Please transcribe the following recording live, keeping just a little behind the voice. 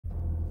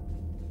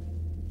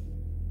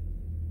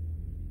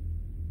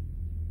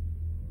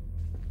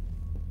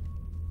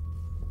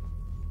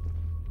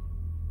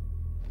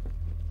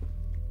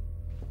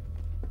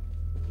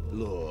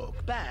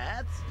Look,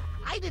 Bats,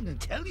 I didn't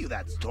tell you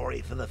that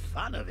story for the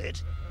fun of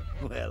it.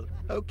 Well,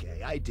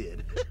 okay, I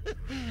did.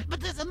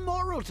 But there's a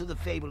moral to the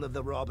fable of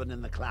the robin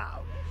and the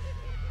cloud.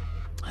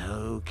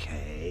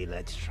 Okay,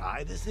 let's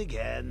try this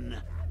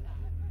again.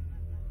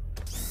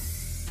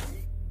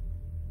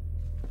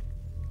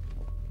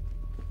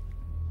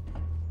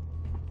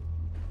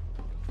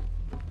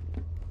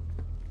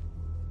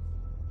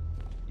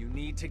 You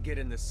need to get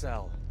in the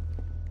cell.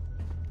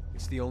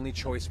 It's the only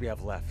choice we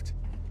have left.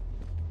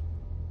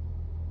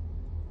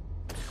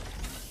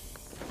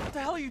 What the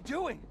hell are you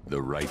doing?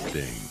 The right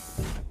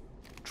thing.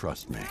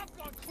 Trust me. I've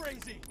gone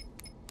crazy!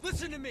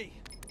 Listen to me!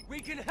 We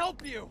can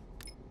help you!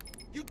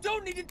 You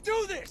don't need to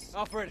do this!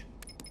 Alfred!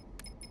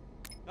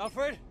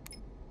 Alfred!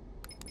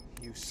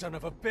 You son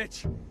of a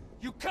bitch!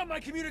 You cut my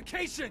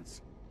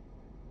communications!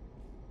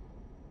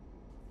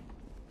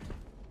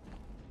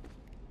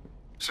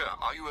 Sir,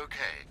 are you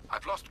okay?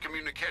 I've lost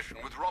communication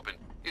with Robin.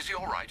 Is he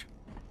all right?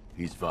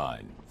 He's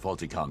fine.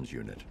 Faulty comms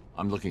unit.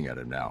 I'm looking at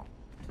him now.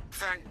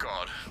 Thank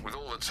God. With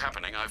all that's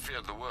happening, I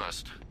feared the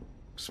worst.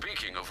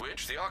 Speaking of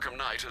which, the Arkham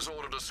Knight has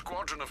ordered a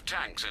squadron of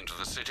tanks into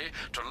the city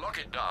to lock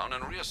it down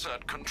and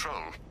reassert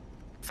control.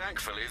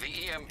 Thankfully,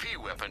 the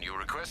EMP weapon you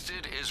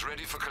requested is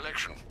ready for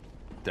collection.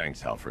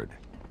 Thanks, Alfred.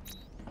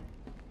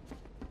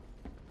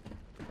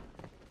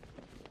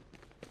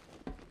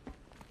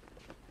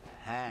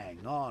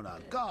 Hang on a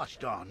gosh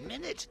darn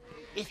minute.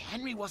 If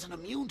Henry wasn't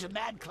immune to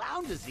mad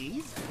clown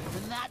disease,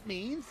 then that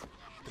means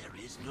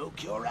there is no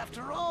cure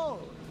after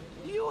all.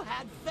 You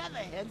had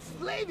Featherhead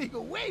slaving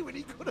away when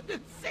he could have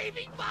been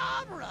saving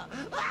Barbara.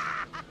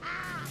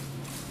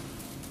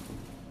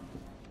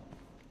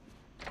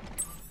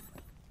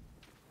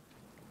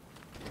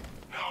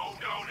 No,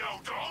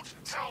 don't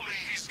tell me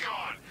he's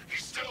gone.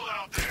 He's still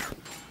out there.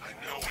 I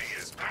know he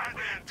is.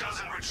 Batman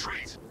doesn't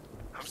retreat.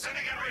 I'm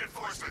sending in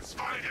reinforcements.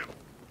 Find him.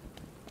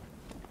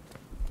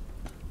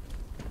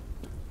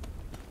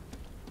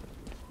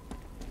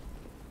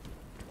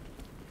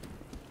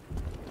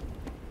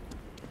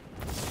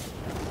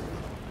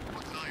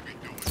 What can I be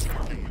doing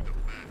working with the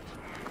Bat?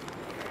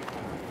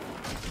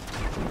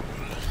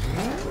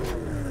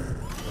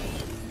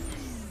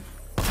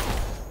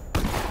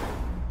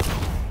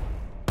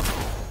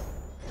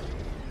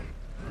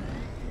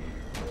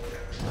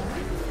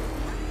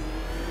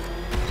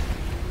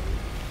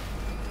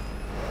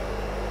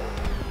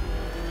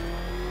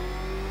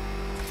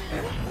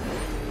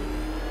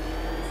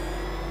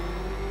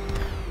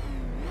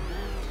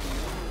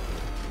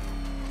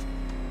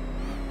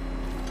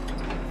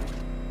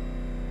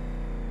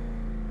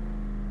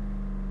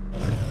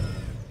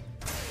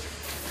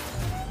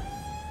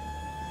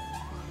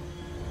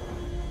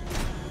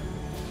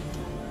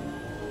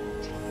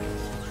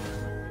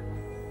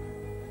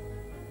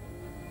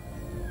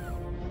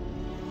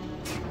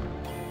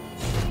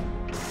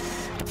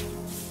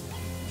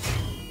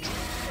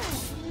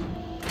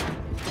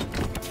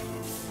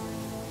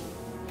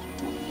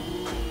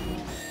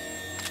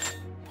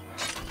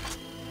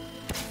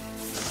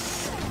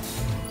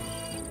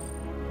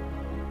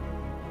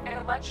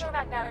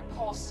 Electromagnetic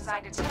pulse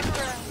designed to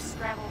temporarily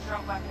scramble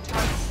drone weapon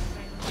targets.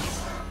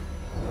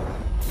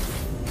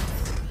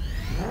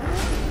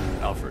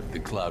 Alfred, the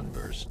cloud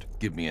burst.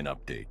 Give me an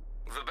update.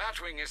 The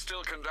Batwing is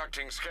still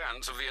conducting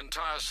scans of the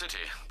entire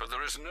city, but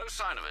there is no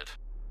sign of it.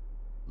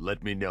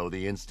 Let me know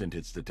the instant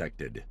it's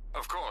detected.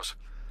 Of course.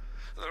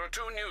 There are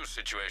two news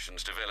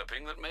situations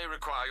developing that may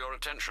require your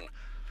attention.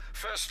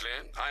 Firstly,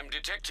 I'm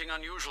detecting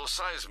unusual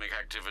seismic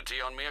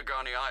activity on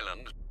Miagani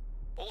Island.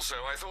 Also,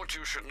 I thought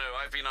you should know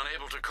I've been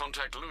unable to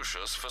contact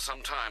Lucius for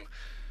some time.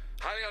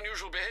 Highly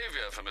unusual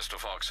behavior for Mr.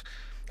 Fox.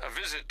 A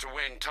visit to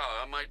Wayne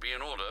Tower might be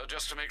in order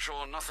just to make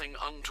sure nothing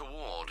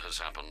untoward has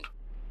happened.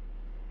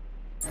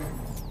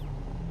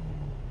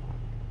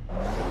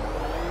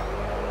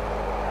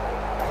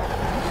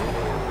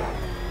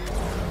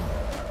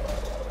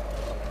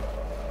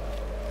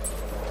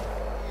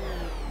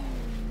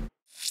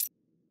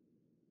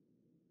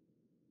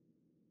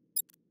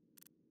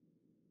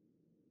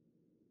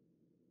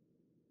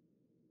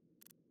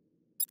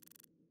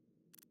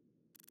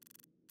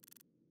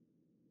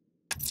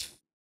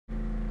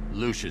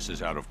 Lucius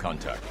is out of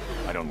contact.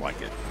 I don't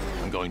like it.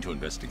 I'm going to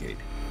investigate.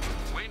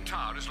 Wayne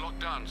Tower is locked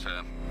down,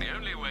 sir. The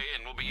only way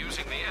in will be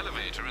using the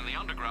elevator in the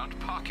underground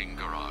parking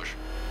garage.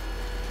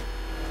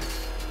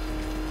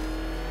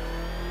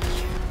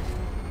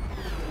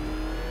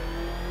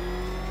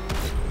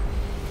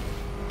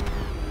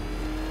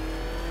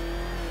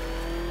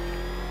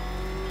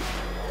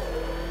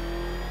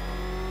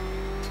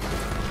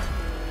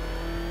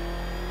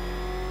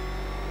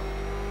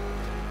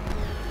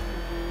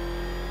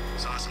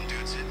 Saw some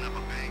dudes hitting up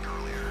a bank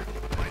earlier.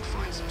 Might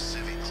find some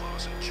civvy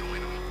clothes and join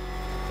them.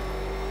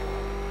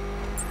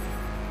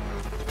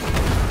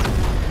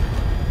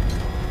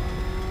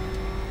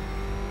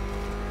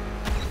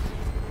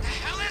 The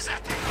hell is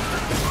that thing?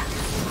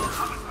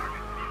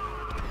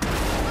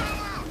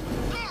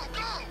 Go,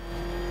 go!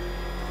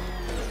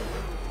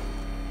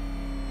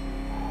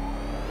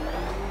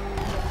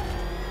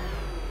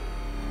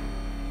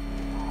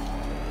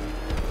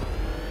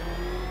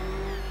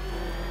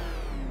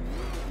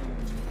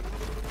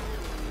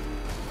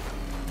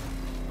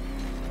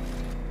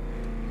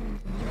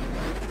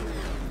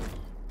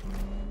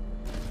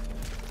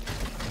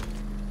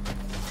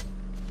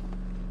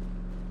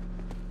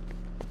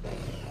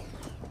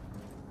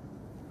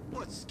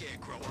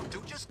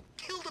 do? Just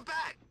kill the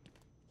bat!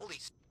 Holy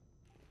s...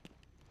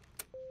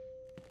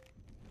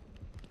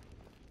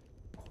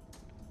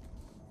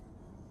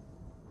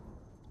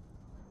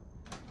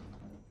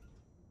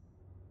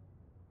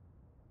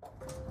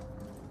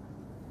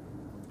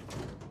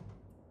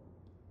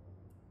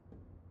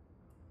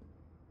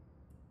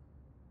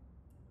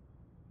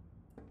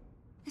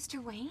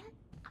 Mr. Wayne?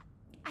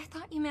 I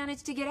thought you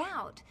managed to get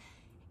out.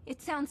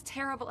 It sounds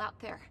terrible out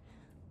there.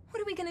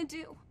 What are we gonna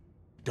do?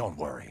 Don't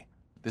worry.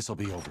 This'll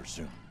be over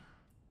soon.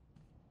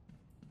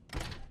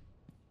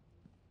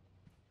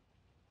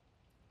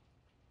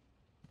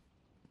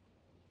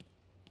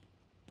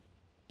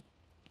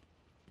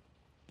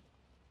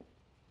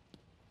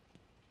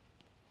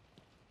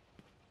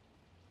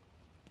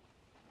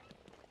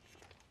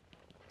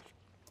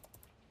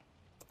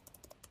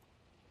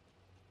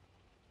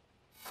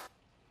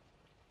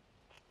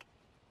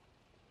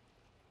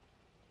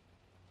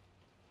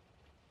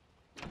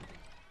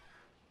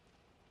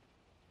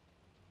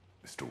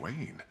 Mr.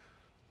 Wayne,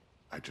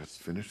 I just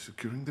finished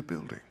securing the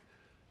building.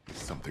 Is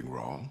something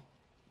wrong?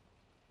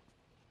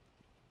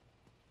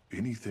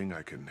 Anything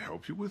I can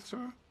help you with,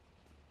 sir?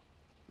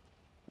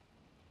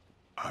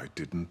 I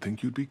didn't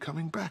think you'd be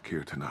coming back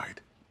here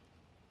tonight.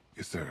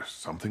 Is there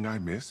something I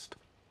missed?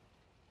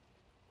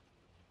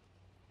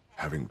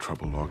 Having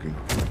trouble logging?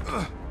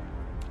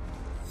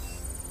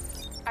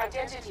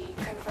 Identity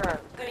confirmed.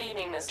 Good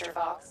evening, Mr.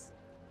 Fox.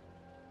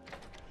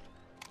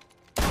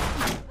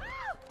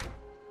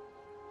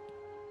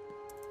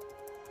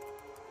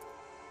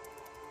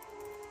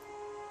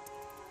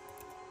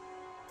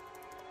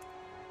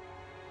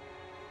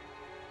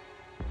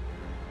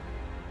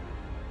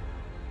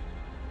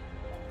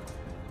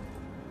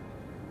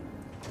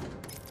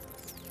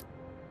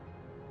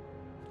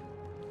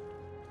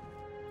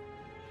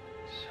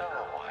 So,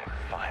 I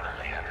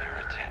finally have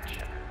your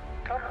attention.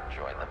 Come and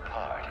join the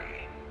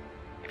party.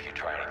 If you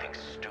try anything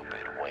stupid,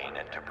 Wayne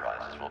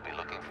Enterprises will be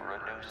looking for a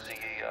new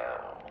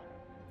CEO.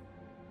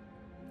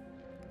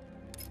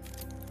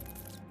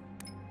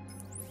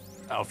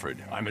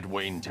 Alfred, I'm at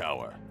Wayne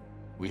Tower.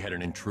 We had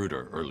an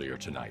intruder earlier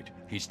tonight.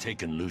 He's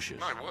taken Lucius.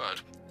 My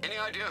word. Any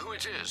idea who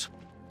it is?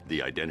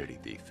 The identity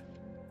thief.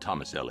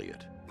 Thomas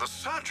Elliot. The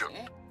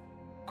surgeon?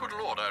 Good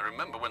Lord, I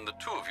remember when the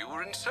two of you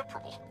were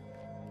inseparable.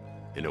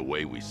 In a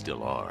way, we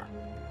still are.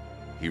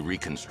 He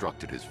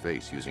reconstructed his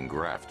face using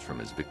grafts from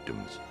his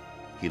victims.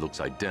 He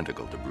looks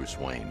identical to Bruce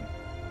Wayne.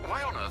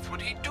 Why on earth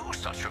would he do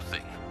such a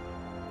thing?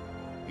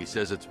 He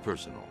says it's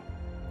personal.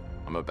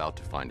 I'm about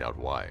to find out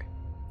why.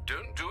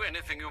 Don't do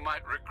anything you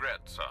might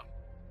regret, sir.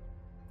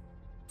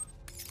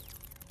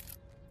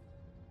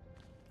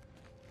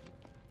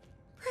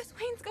 Bruce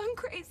Wayne's gone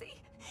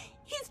crazy.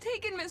 He's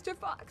taken Mr.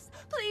 Fox.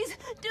 Please,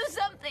 do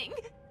something.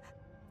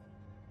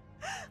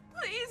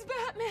 Please,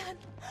 Batman.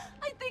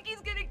 I think he's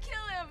gonna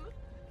kill him.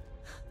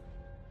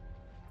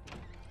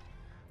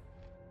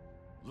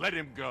 Let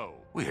him go.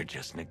 We're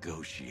just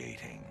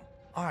negotiating,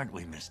 aren't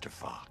we, Mr.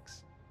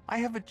 Fox? I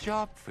have a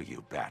job for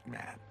you,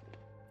 Batman.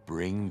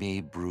 Bring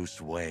me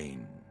Bruce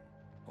Wayne,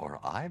 or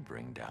I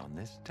bring down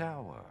this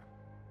tower.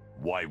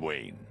 Why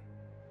Wayne?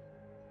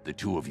 The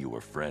two of you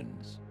were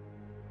friends.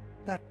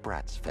 That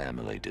brat's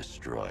family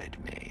destroyed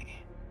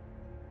me.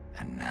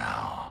 And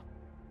now,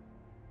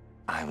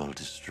 I will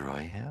destroy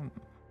him.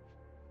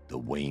 The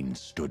Wayne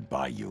stood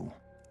by you.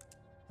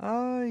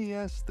 Ah,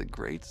 yes, the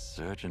great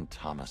Surgeon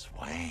Thomas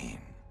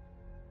Wayne.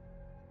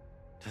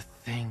 To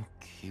think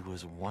he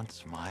was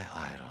once my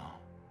idol.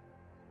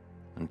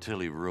 Until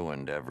he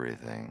ruined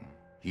everything.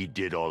 He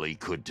did all he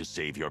could to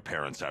save your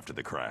parents after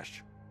the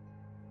crash.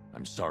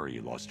 I'm sorry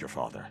you lost your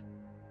father.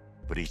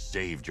 But he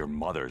saved your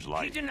mother's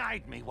life. He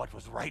denied me what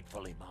was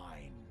rightfully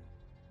mine.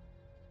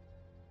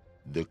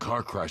 The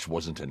car crash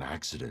wasn't an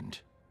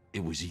accident.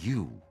 It was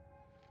you.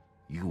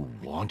 You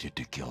wanted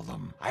to kill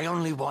them. I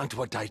only want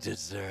what I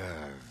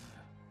deserve.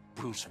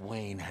 Bruce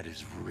Wayne had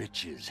his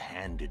riches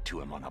handed to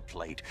him on a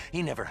plate.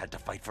 He never had to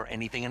fight for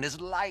anything in his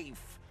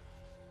life.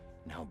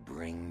 Now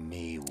bring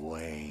me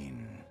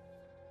Wayne,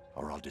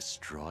 or I'll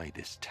destroy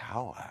this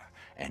tower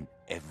and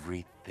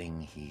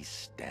everything he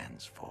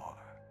stands for.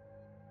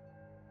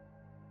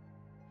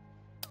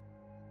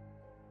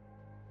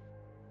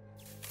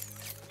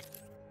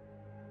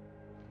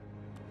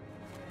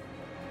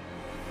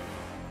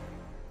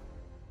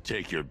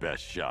 Take your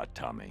best shot,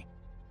 Tommy.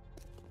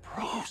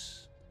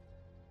 Bruce?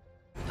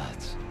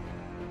 That's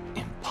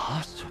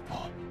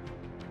impossible.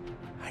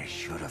 I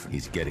should have...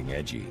 He's getting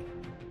edgy.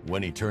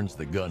 When he turns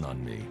the gun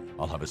on me,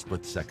 I'll have a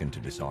split second to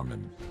disarm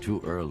him.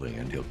 Too early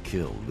and he'll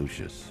kill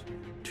Lucius.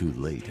 Too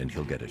late and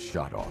he'll get a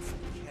shot off.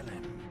 Kill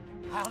him.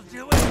 I'll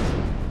do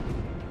it!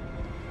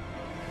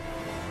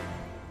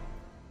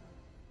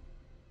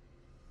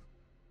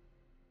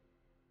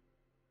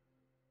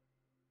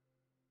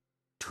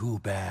 Too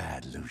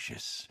bad,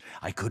 Lucius.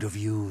 I could have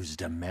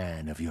used a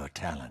man of your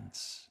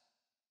talents.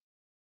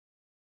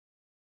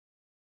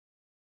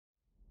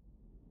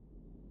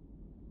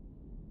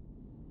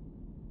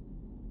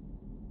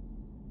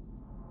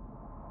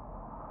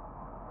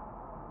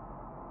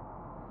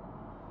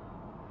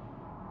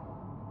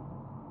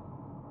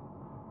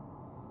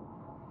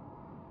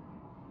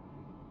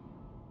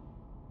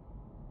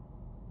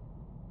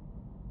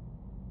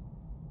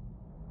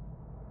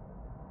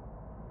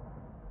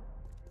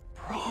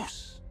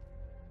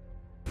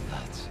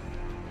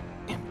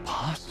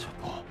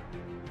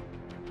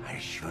 I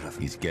should have...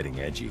 He's getting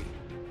edgy.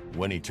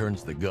 When he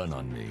turns the gun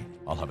on me,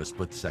 I'll have a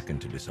split second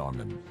to disarm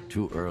him.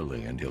 Too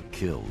early and he'll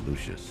kill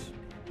Lucius.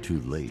 Too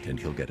late and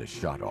he'll get a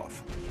shot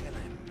off. Kill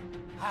him.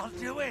 I'll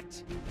do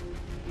it!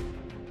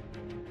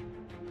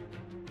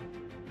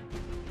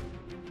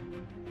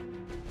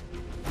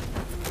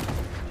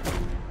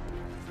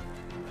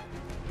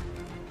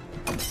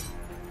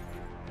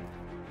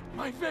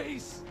 My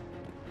face!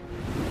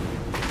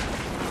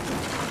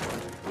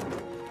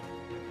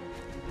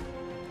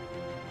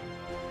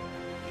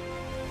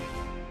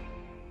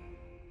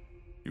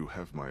 You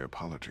have my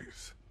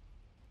apologies.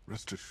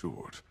 Rest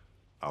assured,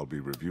 I'll be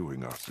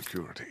reviewing our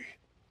security.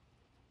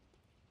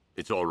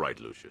 It's all right,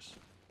 Lucius.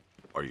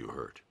 Are you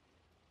hurt?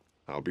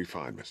 I'll be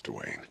fine, Mr.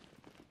 Wayne.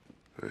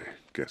 I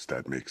guess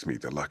that makes me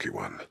the lucky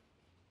one.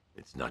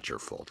 It's not your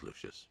fault,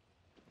 Lucius.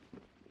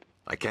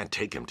 I can't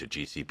take him to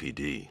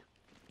GCPD.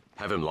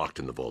 Have him locked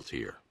in the vault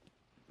here.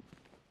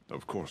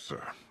 Of course,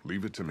 sir.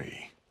 Leave it to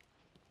me.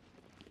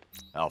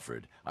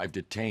 Alfred, I've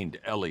detained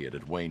Elliot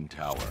at Wayne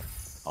Tower.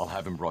 I'll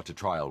have him brought to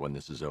trial when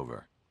this is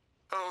over.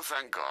 Oh,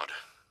 thank God.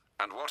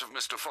 And what of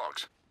Mr.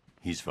 Fox?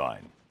 He's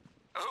fine.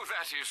 Oh,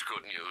 that is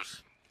good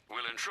news.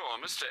 We'll ensure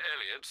Mr.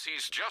 Elliot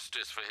sees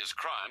justice for his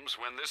crimes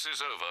when this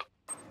is over.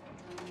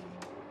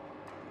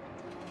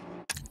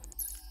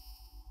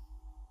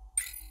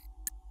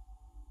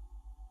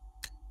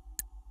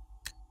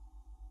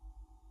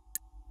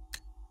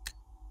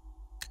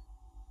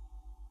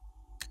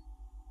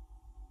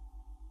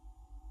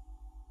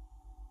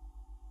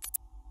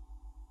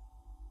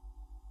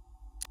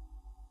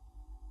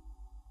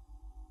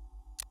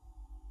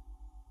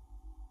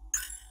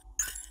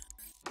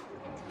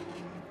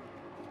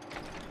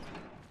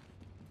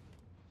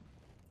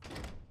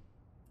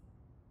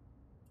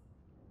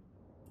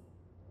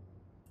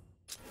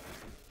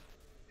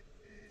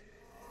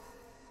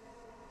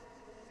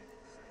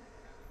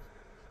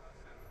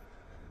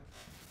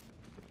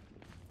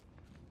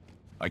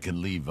 I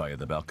can leave via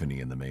the balcony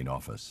in the main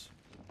office.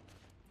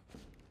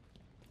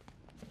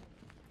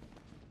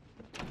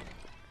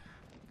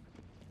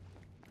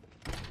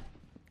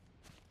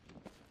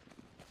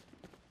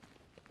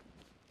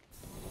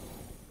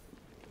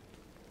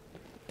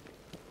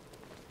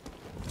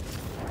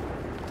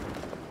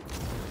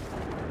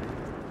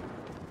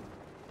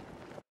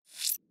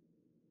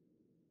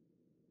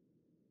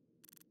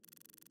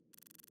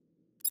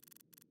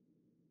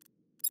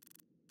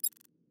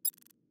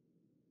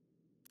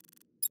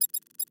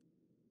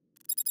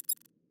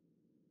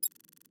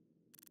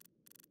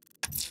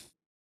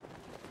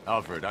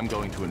 Alfred, I'm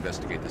going to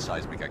investigate the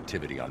seismic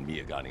activity on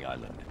Miyagani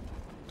Island.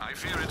 I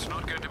fear it's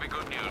not going to be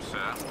good news,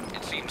 sir.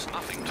 It seems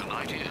nothing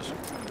tonight is.